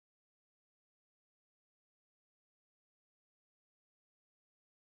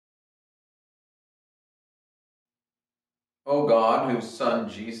O God, whose Son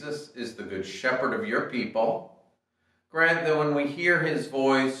Jesus is the good shepherd of your people, grant that when we hear his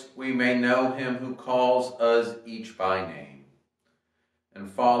voice, we may know him who calls us each by name, and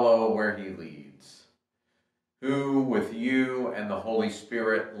follow where he leads, who with you and the Holy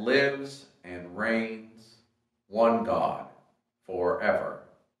Spirit lives and reigns, one God, forever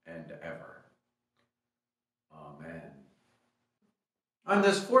and ever. Amen. On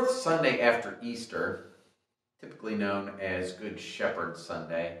this fourth Sunday after Easter, typically known as Good Shepherd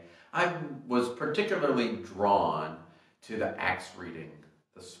Sunday, I was particularly drawn to the Acts reading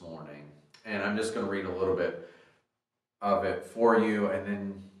this morning. And I'm just going to read a little bit of it for you, and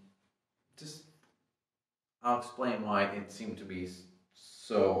then I'll explain why it seemed to be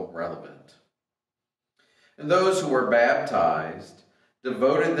so relevant. And those who were baptized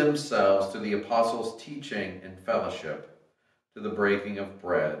devoted themselves to the apostles' teaching and fellowship, to the breaking of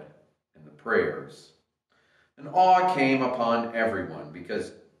bread and the prayers. And awe came upon everyone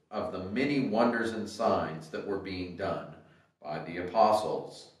because of the many wonders and signs that were being done by the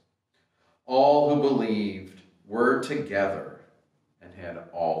apostles. All who believed were together and had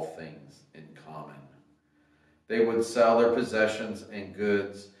all things in common. They would sell their possessions and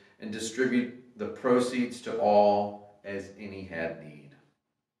goods and distribute the proceeds to all as any had need.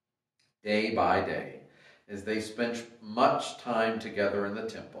 Day by day, as they spent much time together in the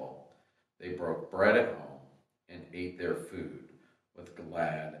temple, they broke bread at home and ate their food with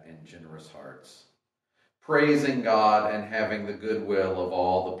glad and generous hearts, praising God and having the goodwill of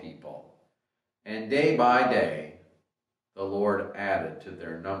all the people. And day by day, the Lord added to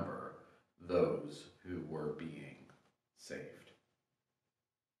their number those who were being saved.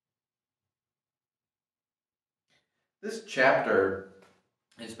 This chapter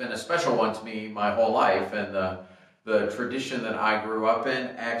has been a special one to me my whole life, and the tradition that I grew up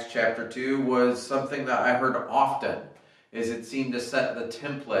in, Acts chapter 2, was something that I heard often, as it seemed to set the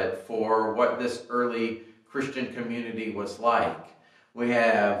template for what this early Christian community was like. We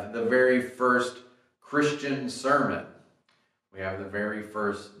have the very first Christian sermon. We have the very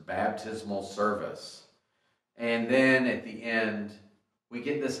first baptismal service. And then at the end, we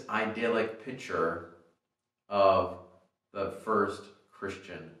get this idyllic picture of the first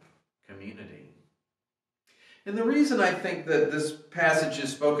Christian community. And the reason I think that this passage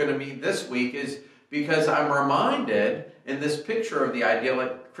is spoken to me this week is because I'm reminded in this picture of the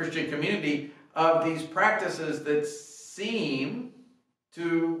idyllic Christian community of these practices that seem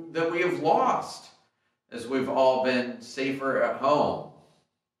that we have lost as we've all been safer at home.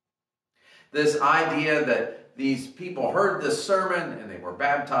 This idea that these people heard this sermon and they were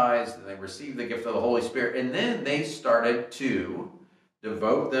baptized and they received the gift of the Holy Spirit, and then they started to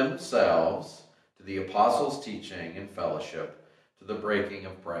devote themselves to the apostles' teaching and fellowship, to the breaking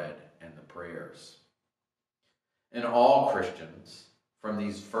of bread and the prayers. And all Christians, from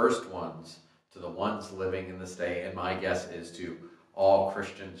these first ones to the ones living in this day, and my guess is to all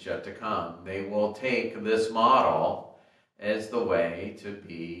Christians yet to come, they will take this model as the way to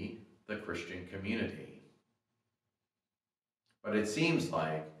be the Christian community. But it seems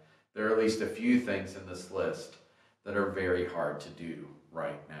like there are at least a few things in this list that are very hard to do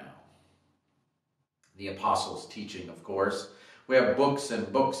right now. The apostles' teaching, of course. We have books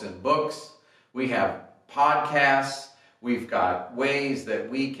and books and books. We have podcasts. We've got ways that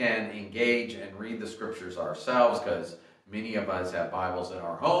we can engage and read the scriptures ourselves, because many of us have Bibles in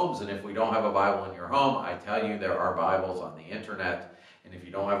our homes. And if we don't have a Bible in your home, I tell you there are Bibles on the internet. And if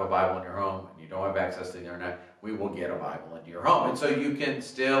you don't have a Bible in your home and you don't have access to the internet, we will get a Bible into your home. And so you can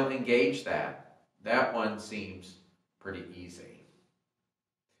still engage that. That one seems pretty easy.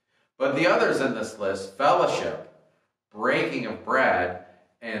 But the others in this list, fellowship, breaking of bread,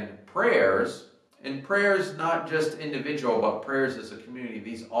 and prayers not just individual, but prayers as a community,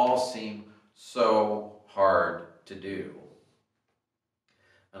 these all seem so hard to do.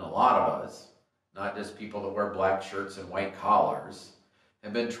 And a lot of us, not just people that wear black shirts and white collars,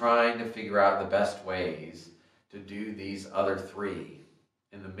 have been trying to figure out the best ways to do these other three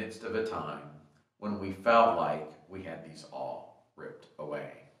in the midst of a time when we felt like we had these all ripped away.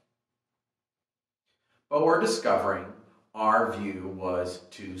 But we're discovering our view was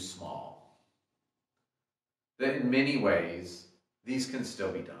too small. That in many ways, these can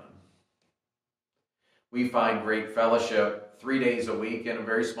still be done. We find great fellowship 3 days a week in a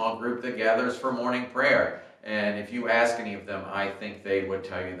very small group that gathers for morning prayer. And if you ask any of them, I think they would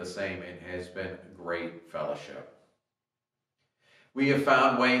tell you the same. It has been great fellowship. We have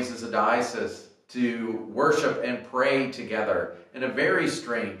found ways as a diocese to worship and pray together in a very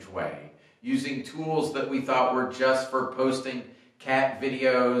strange way, using tools that we thought were just for posting cat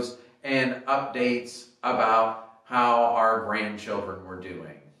videos and updates about how our grandchildren were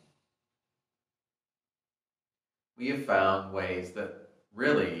doing. We have found ways that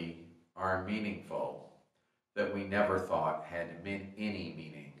really are meaningful that we never thought had any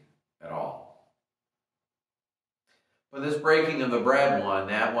meaning at all. But this breaking of the bread one,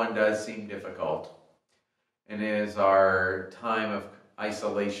 that one does seem difficult. And as our time of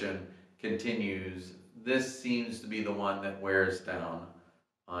isolation continues, this seems to be the one that wears down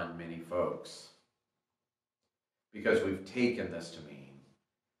on many folks. Because we've taken this to mean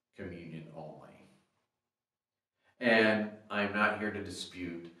communion only. And I'm not here to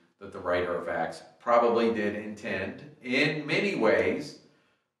dispute that the writer of Acts probably did intend, in many ways,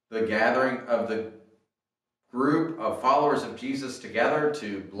 the gathering of the group of followers of Jesus together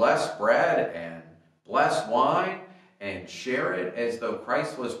to bless bread and bless wine and share it as though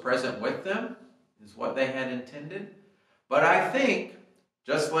Christ was present with them, is what they had intended. But I think,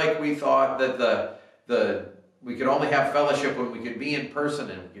 just like we thought that we could only have fellowship when we could be in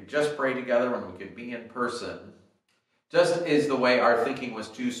person, and we could just pray together when we could be in person, just as the way our thinking was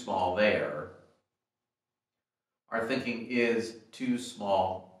too small there, our thinking is too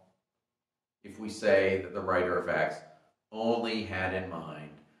small if we say that the writer of Acts only had in mind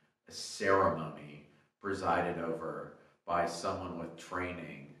a ceremony presided over by someone with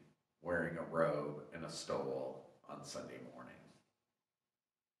training wearing a robe and a stole on Sunday morning.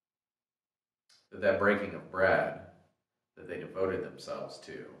 That breaking of bread that they devoted themselves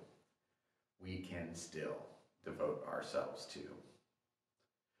to, we can still devote ourselves to,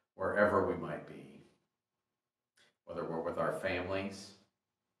 wherever we might be, whether we're with our families,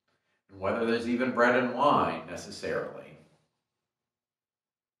 and whether there's even bread and wine necessarily.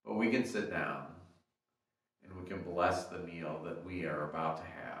 But we can sit down and we can bless the meal that we are about to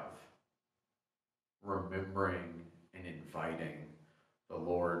have, remembering and inviting the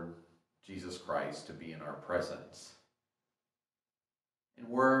Lord Jesus Christ to be in our presence. And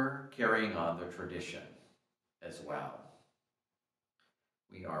we're carrying on the tradition as well.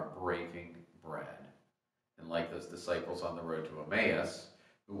 We are breaking bread. And like those disciples on the road to Emmaus,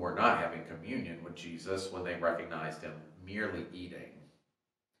 who were not having communion with Jesus when they recognized him merely eating,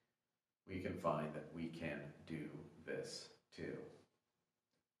 we can find that we can do this too.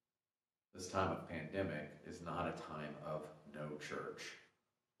 This time of pandemic is not a time of no church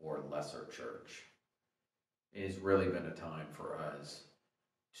or lesser church. It has really been a time for us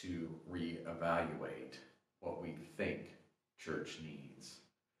to reevaluate what we think church needs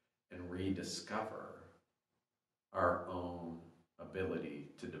and rediscover our own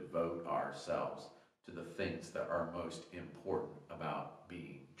ability to devote ourselves to the things that are most important about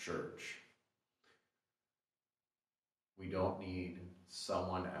being church. We don't need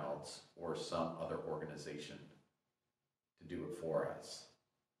someone else or some other organization to do it for us.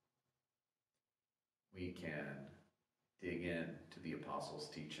 We can dig into the apostles'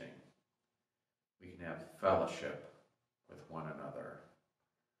 teaching. We can have fellowship with one another.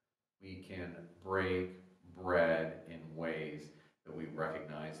 We can break bread in ways that we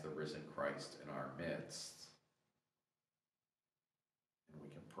recognize the risen Christ in our midst. And we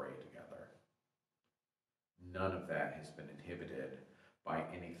can pray together. None of that has been inhibited by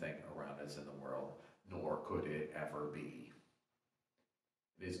anything around us in the world, nor could it ever be.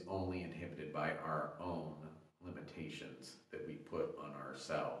 It is only inhibited by our own limitations that we put on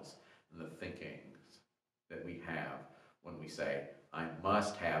ourselves and the thinkings that we have when we say, I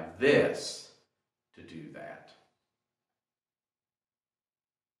must have this to do that.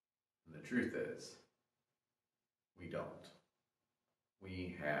 And the truth is, we don't.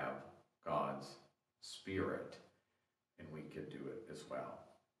 We have God's Spirit, and we could do it as well.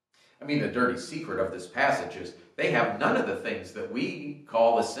 I mean, the dirty secret of this passage is they have none of the things that we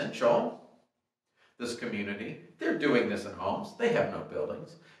call essential. This community, they're doing this in homes. They have no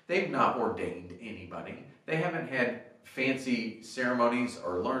buildings. They've not ordained anybody. They haven't had fancy ceremonies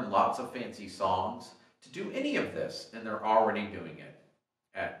or learned lots of fancy songs to do any of this, and they're already doing it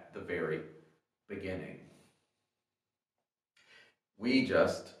at the very beginning. We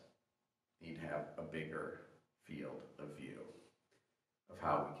just need to have a bigger field of view of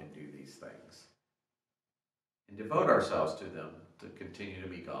how we can do these things and devote ourselves to them to continue to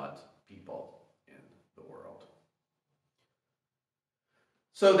be God's people in the world.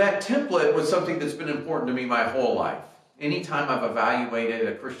 So that template was something that's been important to me my whole life. Anytime I've evaluated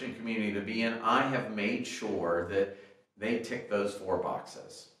a Christian community to be in, I have made sure that they tick those 4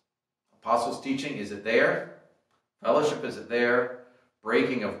 boxes. Apostles' teaching, is it there? Fellowship, is it there?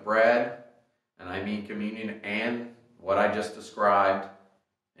 Breaking of bread, and I mean communion and what I just described,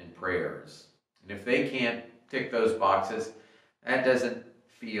 and prayers. And if they can't tick those boxes, that doesn't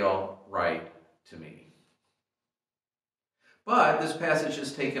feel right to me. But this passage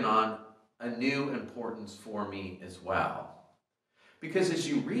has taken on a new importance for me as well. Because as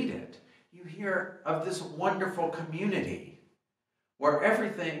you read it, you hear of this wonderful community where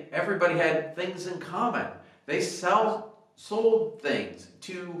everybody had things in common. They sold things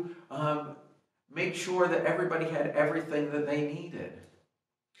to make sure that everybody had everything that they needed.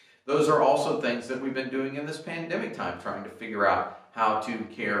 Those are also things that we've been doing in this pandemic time, trying to figure out how to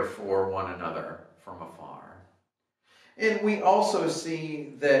care for one another from afar. And we also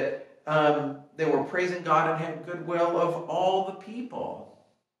see that they were praising God and had goodwill of all the people.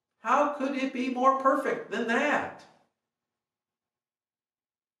 How could it be more perfect than that?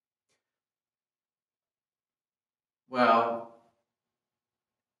 Well,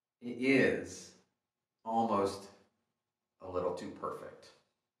 it is almost a little too perfect.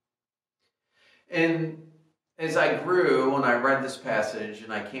 And as I grew, when I read this passage,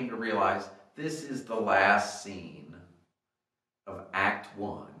 and I came to realize this is the last scene of Act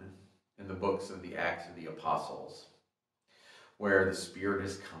 1 in the books of the Acts of the Apostles, where the Spirit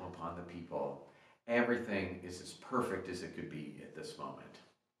has come upon the people. Everything is as perfect as it could be at this moment.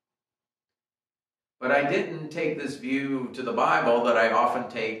 But I didn't take this view to the Bible that I often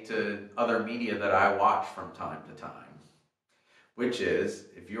take to other media that I watch from time to time, which is,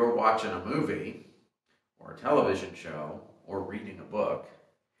 if you're watching a movie or a television show or reading a book,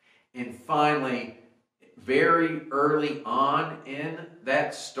 and finally, very early on in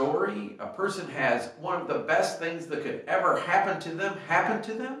that story, a person has one of the best things that could ever happen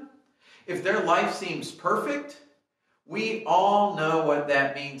to them. If their life seems perfect, we all know what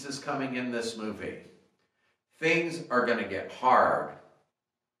that means is coming in this movie. Things are going to get hard.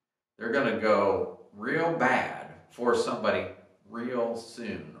 They're going to go real bad for somebody real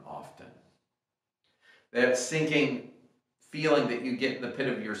soon, often. That sinking feeling that you get in the pit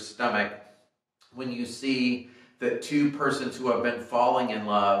of your stomach when you see that two persons who have been falling in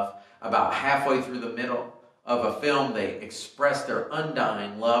love, about halfway through the middle of a film, they express their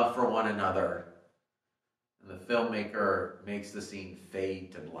undying love for one another. And the filmmaker makes the scene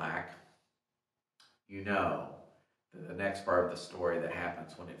fade to black. You know that the next part of the story that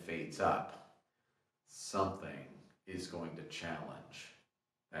happens when it fades up, something is going to challenge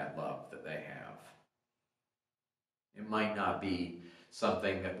that love that they have. It might not be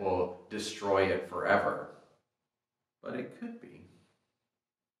something that will destroy it forever, but it could be.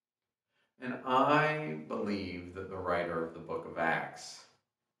 And I believe that the writer of the book of Acts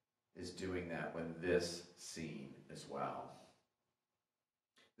is doing that with this scene as well.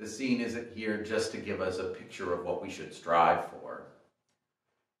 The scene isn't here just to give us a picture of what we should strive for.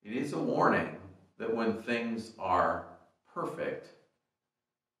 It is a warning that when things are perfect,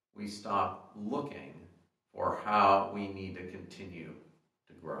 we stop looking for how we need to continue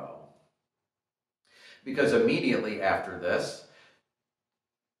to grow. Because immediately after this,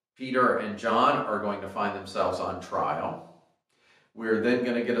 Peter and John are going to find themselves on trial. We're then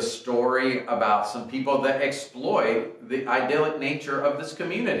going to get a story about some people that exploit the idyllic nature of this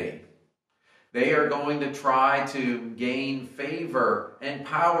community. They are going to try to gain favor and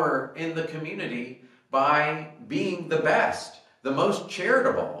power in the community by being the best, the most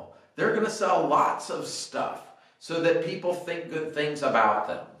charitable. They're going to sell lots of stuff so that people think good things about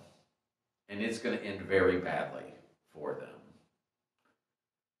them. And it's going to end very badly for them.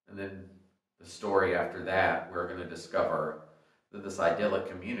 And then the story after that, we're going to discover that this idyllic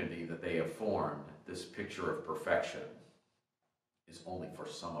community that they have formed, this picture of perfection, is only for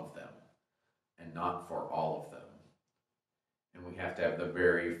some of them and not for all of them. And we have to have the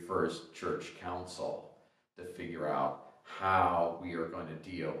very first church council to figure out how we are going to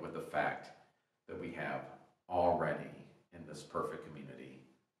deal with the fact that we have already in this perfect community,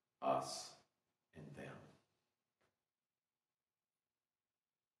 us and them.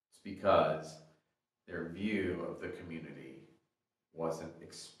 It's because their view of the community wasn't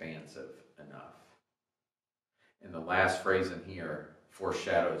expansive enough. And the last phrase in here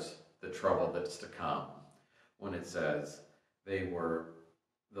foreshadows the trouble that's to come when it says the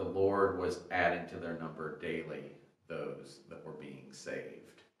Lord was adding to their number daily those that were being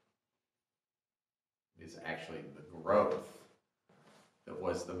saved. It's actually the growth that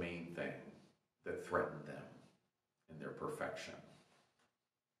was the main thing that threatened them in their perfection.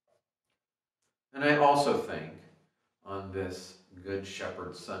 And I also think on this Good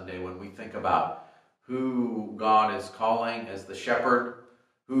Shepherd Sunday, when we think about who God is calling as the shepherd,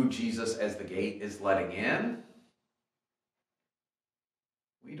 who Jesus as the gate is letting in,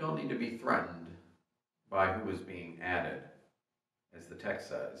 we don't need to be threatened by who is being added, as the text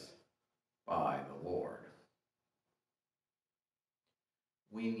says, by the Lord.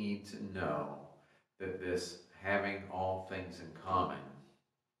 We need to know that this having all things in common,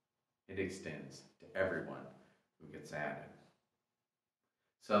 it extends to everyone who gets added.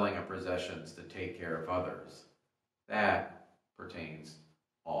 Selling of possessions to take care of others, that pertains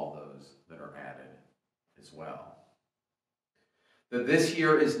all those that are added as well. That this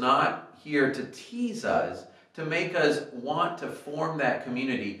here is not here to tease us, to make us want to form that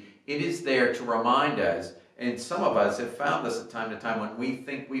community. It is there to remind us, and some of us have found this at time to time when we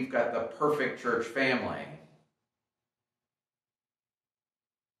think we've got the perfect church family,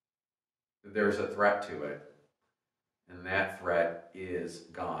 that there's a threat to it. And that threat is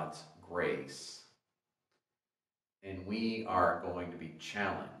God's grace. And we are going to be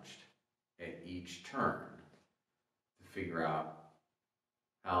challenged at each turn to figure out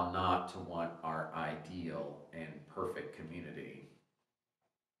how not to want our ideal and perfect community,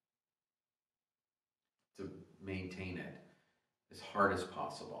 to maintain it as hard as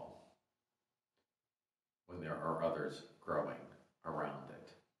possible when there are others growing around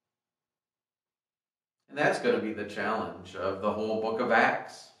it. And that's going to be the challenge of the whole book of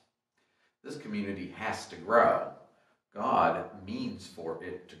Acts. This community has to grow. God means for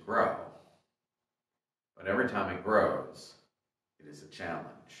it to grow. But every time it grows, it is a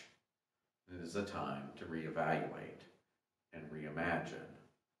challenge. It is a time to reevaluate and reimagine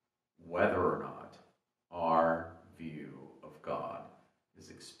whether or not our view of God is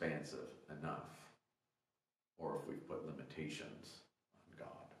expansive enough, or if we've put limitations on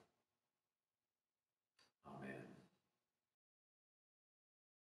God.